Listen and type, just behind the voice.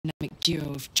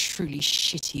duo of truly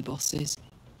shitty bosses.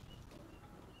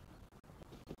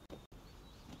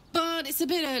 But it's a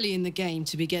bit early in the game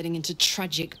to be getting into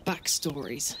tragic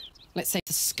backstories. Let's save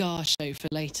the scar show for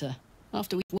later,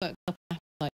 after we've worked up an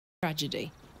appetite for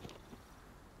tragedy.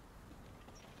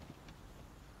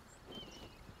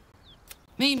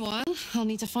 Meanwhile, I'll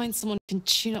need to find someone who can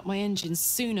tune up my engine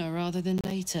sooner rather than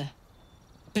later.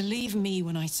 Believe me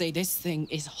when I say this thing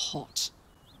is hot.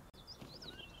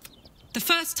 The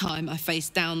first time I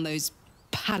faced down those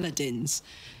paladins,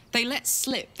 they let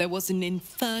slip there was an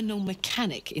infernal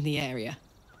mechanic in the area.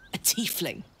 A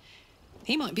tiefling.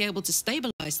 He might be able to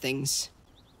stabilize things,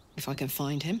 if I can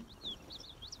find him.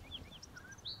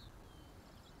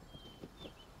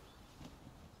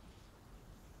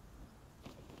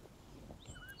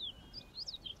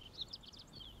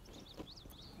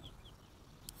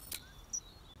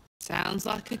 Sounds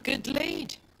like a good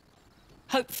lead.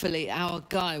 Hopefully our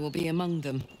guy will be among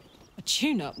them. A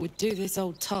tune-up would do this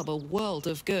old tub a world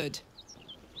of good.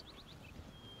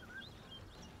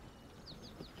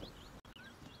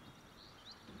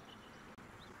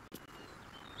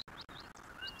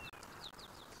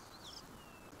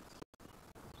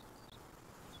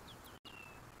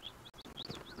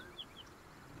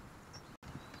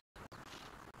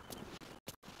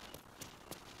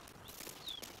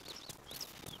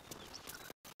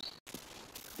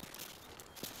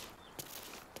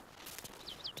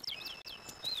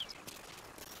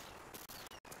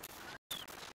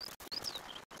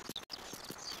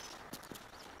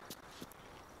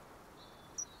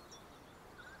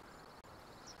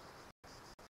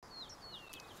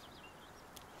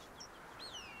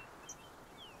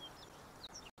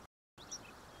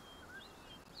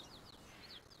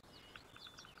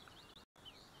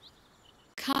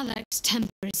 Karlach's temper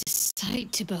is a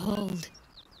sight to behold.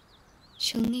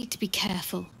 She'll need to be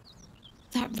careful.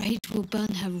 That rage will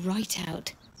burn her right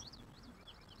out.